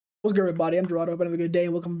What's good, everybody? I'm Jerada. Hope you have a good day.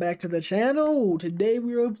 Welcome back to the channel. Today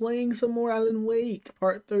we are playing some more Alan Wake,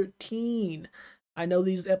 part 13. I know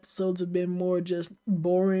these episodes have been more just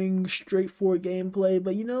boring, straightforward gameplay,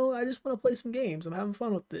 but you know, I just want to play some games. I'm having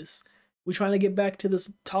fun with this. We're trying to get back to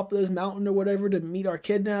this top of this mountain or whatever to meet our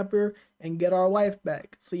kidnapper and get our wife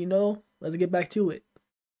back. So you know, let's get back to it.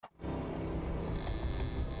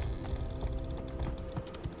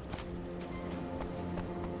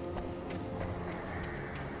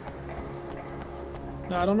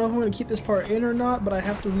 Now, I don't know if I'm going to keep this part in or not, but I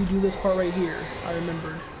have to redo this part right here. I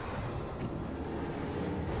remembered.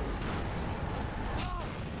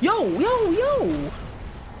 Yo, yo, yo!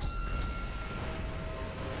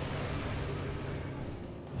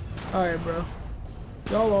 Alright, bro.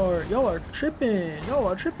 Y'all are tripping. Y'all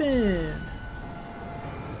are tripping.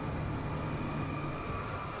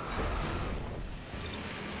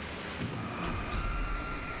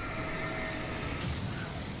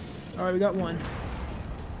 Alright, we got one.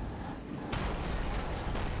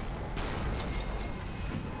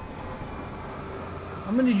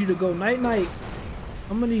 I'm gonna need you to go night-night.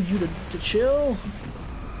 I'm gonna need you to chill.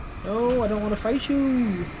 No, I don't want to fight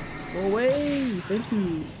you. Go away. Thank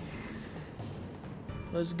you.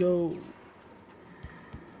 Let's go.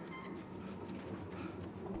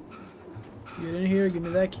 Get in here. Give me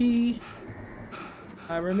that key.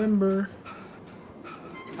 I remember.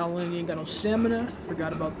 Alan ain't got no stamina.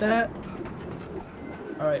 Forgot about that.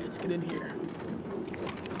 Alright, let's get in here.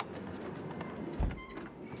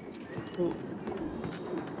 Oh.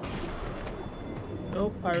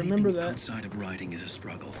 Nope, I remember that. Outside of riding is a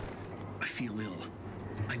struggle. I feel ill.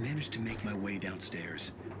 I managed to make my way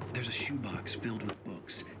downstairs. There's a shoebox filled with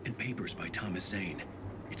books and papers by Thomas Zane.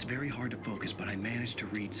 It's very hard to focus, but I managed to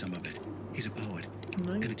read some of it. He's a poet,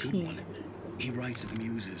 19. and a good one. He writes of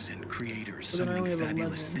muses and creators summoning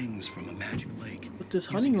fabulous things from a magic lake. But this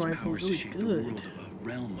hunting rifle is really The world of a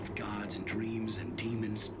realm of gods and dreams and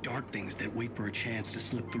demons, dark things that wait for a chance to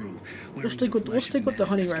slip through. We'll stick with the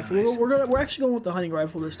hunting rifle. We're actually going with the hunting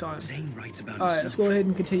rifle this time. All right, let's go ahead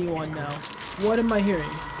and continue on now. What am I hearing?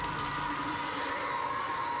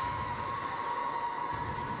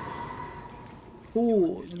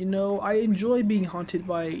 Cool. You know, I enjoy being haunted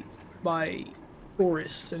by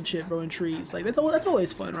forests and shit, bro, and trees. Like that's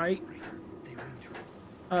always fun, right?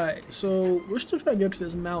 All right, so we're still trying to get up to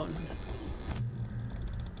this mountain.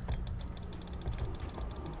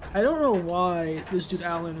 I don't know why this dude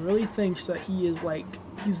Alan really thinks that he's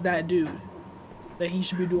that dude. That he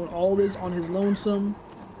should be doing all this on his lonesome,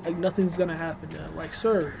 like nothing's gonna happen to him. Like,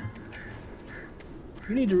 sir,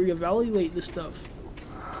 you need to reevaluate this stuff.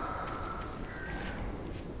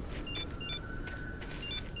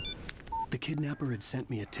 The kidnapper had sent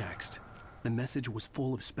me a text. The message was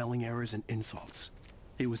full of spelling errors and insults.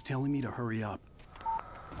 It was telling me to hurry up.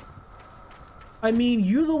 I mean,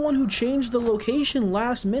 you're the one who changed the location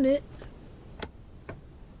last minute.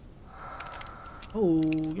 Oh,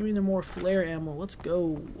 give me the more flare ammo. Let's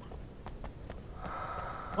go.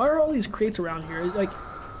 Why are all these crates around here?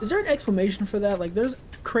 Is there an explanation for that? Like, there's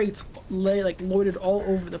crates loaded all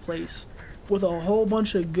over the place with a whole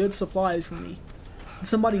bunch of good supplies for me. Did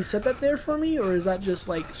somebody set that there for me, or is that just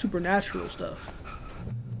like supernatural stuff?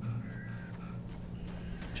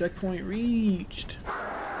 Checkpoint reached.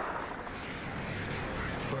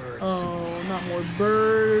 Birds. Oh, not more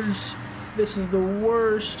birds. This is the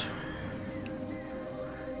worst.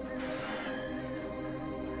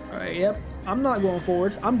 Alright, yep. I'm not going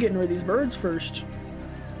forward. I'm getting rid of these birds first.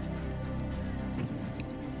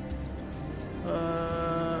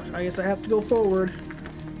 I guess I have to go forward.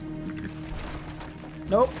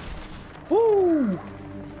 Nope. Woo!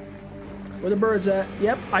 Where the birds at?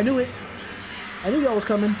 Yep, I knew it. I knew y'all was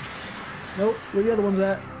coming. Nope, where the other ones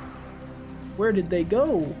at? Where did they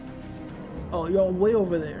go? Oh, y'all way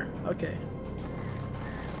over there. Okay.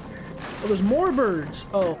 Oh, there's more birds.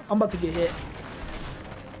 Oh, I'm about to get hit.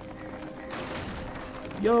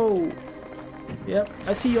 Yo. Yep,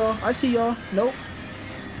 I see y'all. I see y'all. Nope.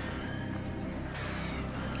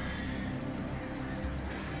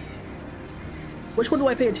 Which one do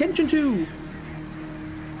I pay attention to?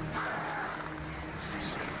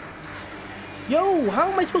 Yo,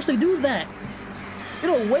 how am I supposed to do that?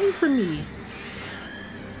 Get away from me.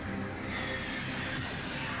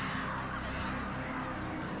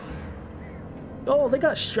 Oh, they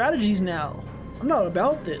got strategies now. I'm not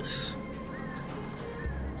about this.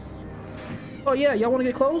 Oh yeah, y'all want to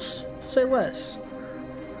get close? Say less.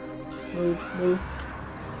 Move, move.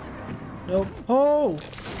 Nope. Oh!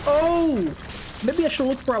 Oh! Maybe I should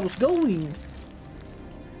look where I was going.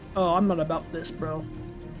 Oh, I'm not about this, bro.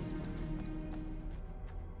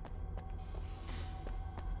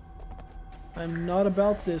 I'm not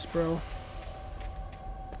about this, bro.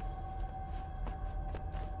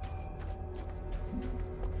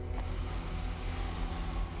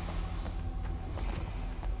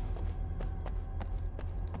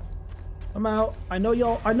 I'm out. I know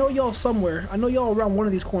y'all somewhere. I know y'all around one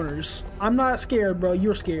of these corners. I'm not scared, bro.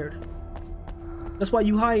 You're scared. That's why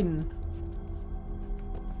you hiding.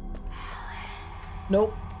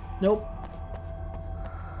 Nope. Nope.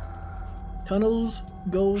 Tunnels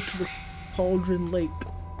go to the Cauldron Lake.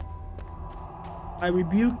 I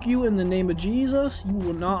rebuke you in the name of Jesus. You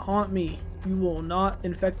will not haunt me. You will not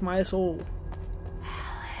infect my soul.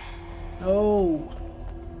 No.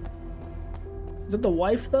 Is that the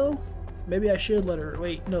wife though? Maybe I should let her.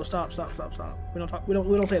 Wait, no, stop. We don't talk. We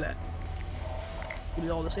don't say that. We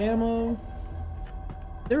need all this ammo.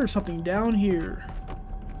 There is something down here.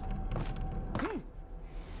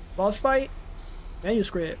 Boss fight?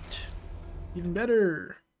 Manuscript. Even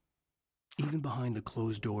better. Even behind the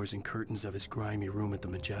closed doors and curtains of his grimy room at the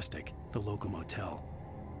Majestic, the local motel,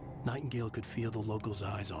 Nightingale could feel the locals'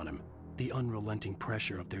 eyes on him, the unrelenting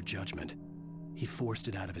pressure of their judgment. He forced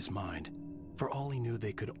it out of his mind. For all he knew,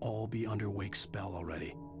 they could all be under Wake's spell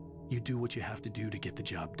already. You do what you have to do to get the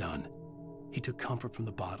job done. He took comfort from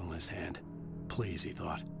the bottle in his hand. Please, he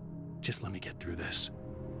thought, just let me get through this.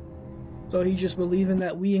 So he's just believing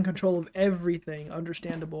that we in control of everything.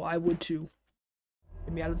 Understandable. I would too.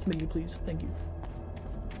 Get me out of this menu, please. Thank you.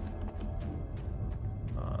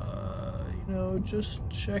 You know, just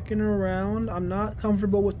checking around. I'm not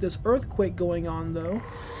comfortable with this earthquake going on, though.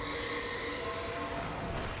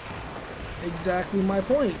 Exactly my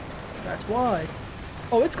point. That's why.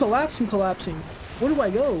 Oh, it's collapsing. Where do I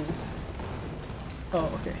go?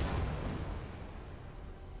 Oh, okay.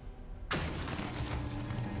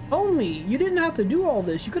 Homie, you didn't have to do all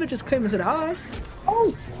this. You could have just came and said hi.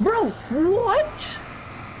 Oh, bro, what?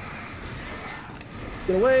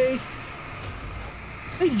 Get away.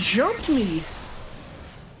 They jumped me.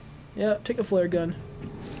 Yeah, take a flare gun.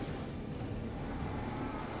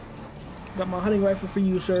 Got my hunting rifle for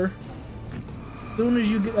you, sir.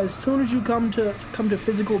 As soon as you come to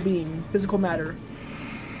physical being, physical matter.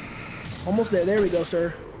 Almost there. There we go,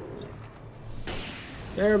 sir.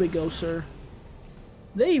 There we go, sir.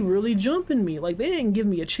 They really jumping me. Like, they didn't give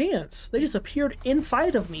me a chance. They just appeared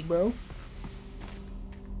inside of me, bro.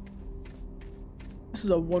 This is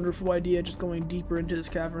a wonderful idea, just going deeper into this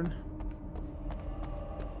cavern.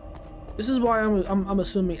 This is why I'm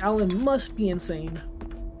assuming Alan must be insane.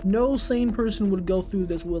 No sane person would go through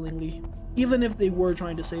this willingly. Even if they were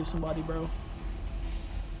trying to save somebody, bro.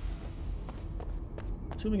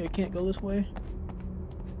 Assuming I can't go this way.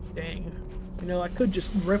 Dang. You know, I could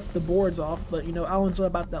just rip the boards off, but you know, Alan's not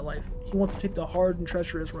about that life. He wants to take the hard and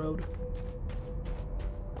treacherous road.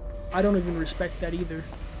 I don't even respect that either.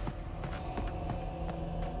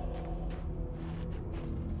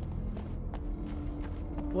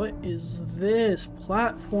 What is this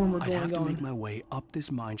platformer going on? I'd have to make my way up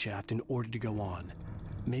this mine shaft in order to go on.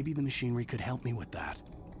 Maybe the machinery could help me with that.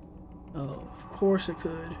 Oh, of course it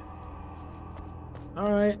could.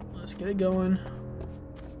 Alright, let's get it going.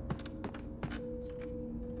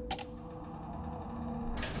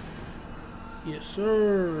 Yes,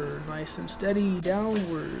 sir. Nice and steady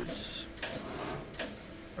downwards.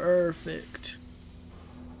 Perfect.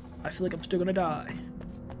 I feel like I'm still gonna die.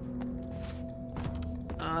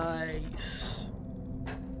 Nice.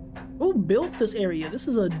 Who built this area? This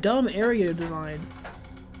is a dumb area to design.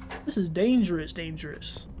 This is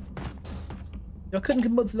dangerous. Y'all couldn't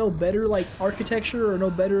come up with no better, like, architecture or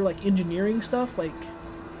no better, like, engineering stuff? Like,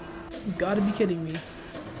 you gotta be kidding me.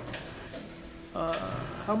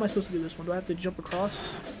 How am I supposed to do this one? Do I have to jump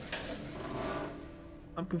across?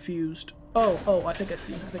 I'm confused. Oh, I think I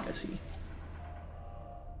see.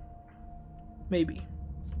 Maybe.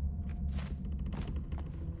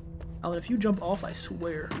 Alan, if you jump off, I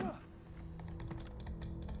swear.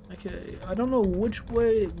 Okay, I don't know which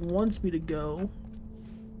way it wants me to go.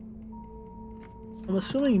 I'm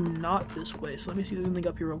assuming not this way, so let me see anything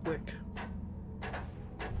up here real quick.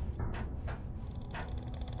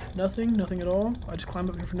 Nothing at all. I just climbed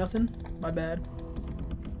up here for nothing. My bad.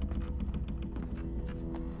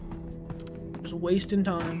 Just wasting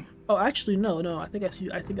time. Oh, actually, no. I think I see.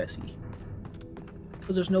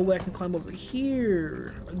 Because there's no way I can climb over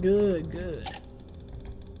here. Good.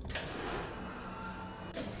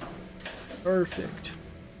 Perfect.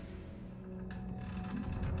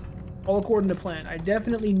 All according to plan. I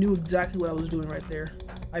definitely knew exactly what I was doing right there.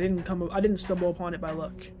 I didn't stumble upon it by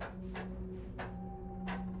luck.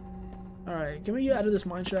 Alright, can we get out of this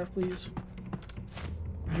mine shaft, please?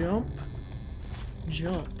 Jump.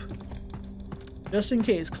 Just in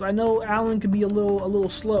case, because I know Alan could be a little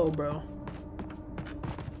slow, bro.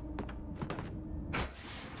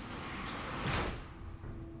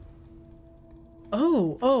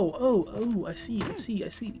 Oh, I see.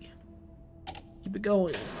 Keep it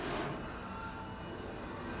going.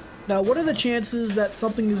 Now, what are the chances that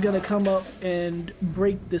something is going to come up and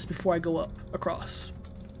break this before I go up across?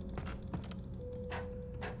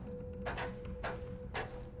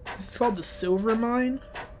 This is called the silver mine.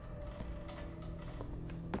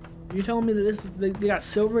 You're telling me that they got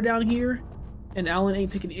silver down here and Alan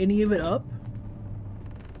ain't picking any of it up?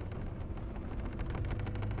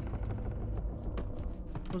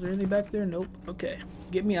 Was there anything back there? Nope. Okay.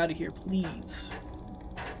 Get me out of here, please.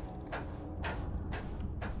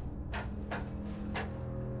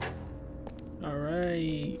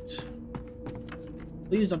 Alright.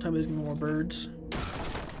 Please don't tell me there's gonna be more birds.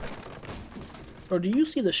 Or do you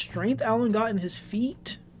see the strength Alan got in his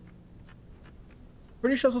feet?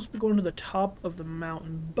 Pretty sure I'm supposed to be going to the top of the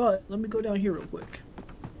mountain, but let me go down here real quick.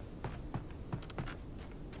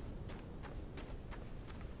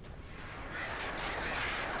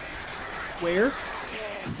 Where?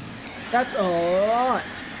 That's a lot.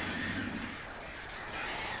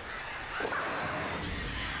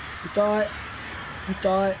 You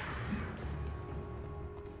thought.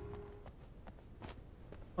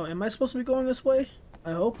 Oh, am I supposed to be going this way?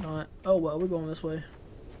 I hope not. Oh well, we're going this way.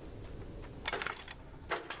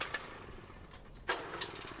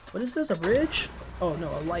 What is this, a bridge? Oh no,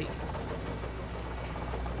 a light.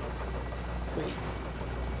 Wait.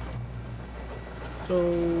 So,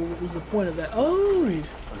 what was the point of that? Oh! Another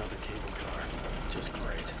cable car. Just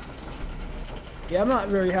great. Yeah, I'm not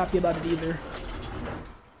very happy about it either.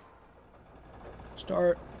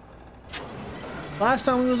 Start. Last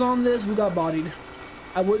time we was on this, we got bodied.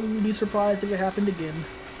 I wouldn't be surprised if it happened again.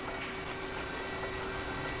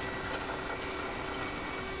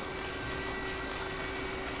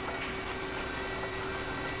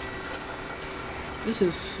 This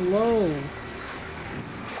is slow.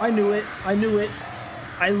 I knew it. I knew it.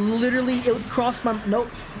 I literally, it would cross my, nope.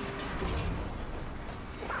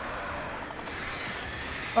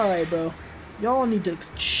 Alright, bro. Y'all need to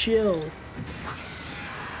chill.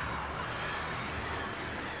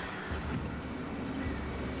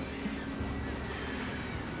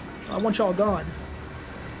 I want y'all gone.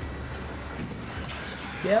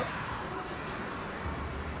 Yep.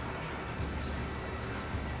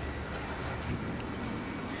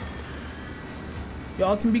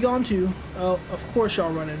 Y'all can be gone too. Oh, of course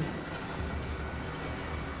y'all running.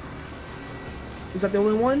 Is that the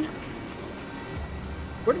only one?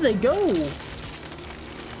 Where did they go?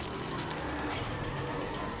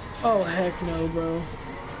 Oh, heck no, bro.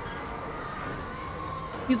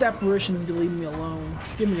 These apparitions need to leave me alone.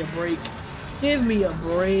 Give me a break. Give me a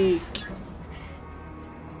break.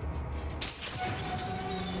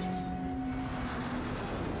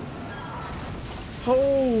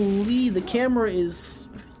 Holy, the camera is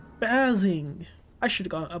spazzing. I should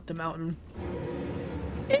have gone up the mountain.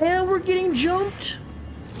 And we're getting jumped.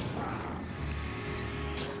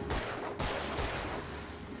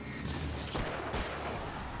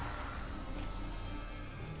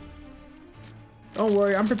 Don't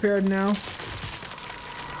worry, I'm prepared now.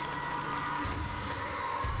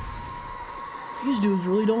 These dudes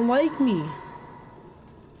really don't like me.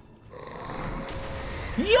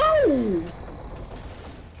 Yo!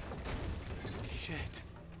 Shit.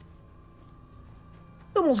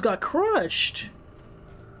 Almost got crushed.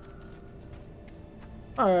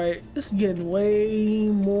 Alright, this is getting way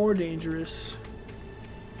more dangerous.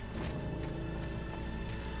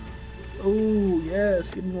 Oh,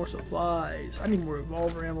 yes, give me more supplies. I need more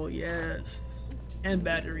revolver ammo, yes. And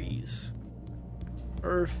batteries.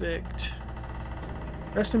 Perfect.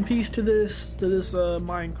 Rest in peace to this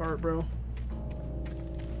minecart, bro.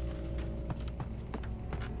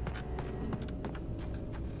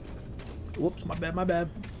 Whoops, my bad.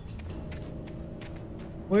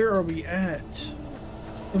 Where are we at?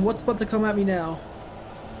 And what's about to come at me now?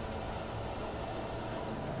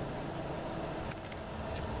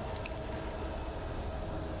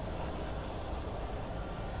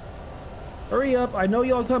 Hurry up, I know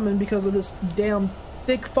y'all coming because of this damn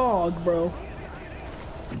thick fog, bro.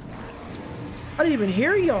 I didn't even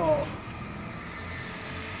hear y'all.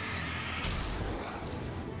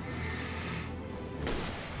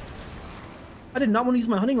 I did not want to use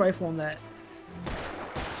my hunting rifle on that.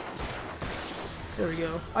 There we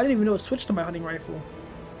go. I didn't even know it switched to my hunting rifle.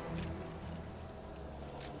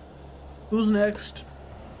 Who's next?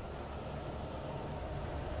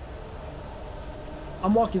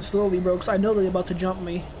 I'm walking slowly, bro, because I know they're about to jump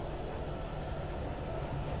me.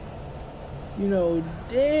 You know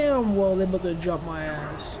damn well they're about to jump my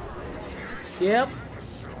ass. Yep.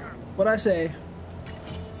 What'd I say?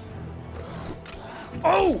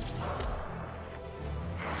 Oh!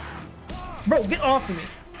 Bro, get off of me.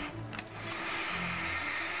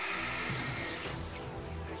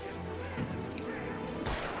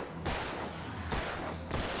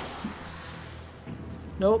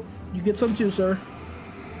 Nope. You get some too, sir.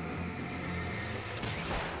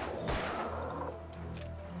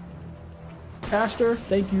 Pastor,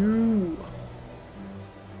 thank you.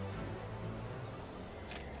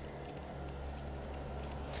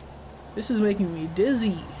 This is making me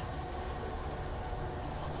dizzy.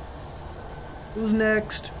 Who's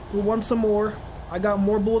next? Who wants some more? I got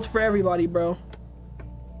more bullets for everybody, bro.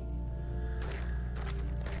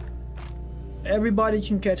 Everybody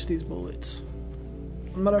can catch these bullets.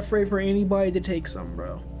 I'm not afraid for anybody to take some,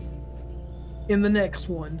 bro. In the next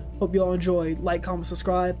one, hope y'all enjoyed. Like, comment,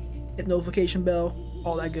 subscribe, hit notification bell,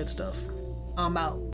 all that good stuff. I'm out.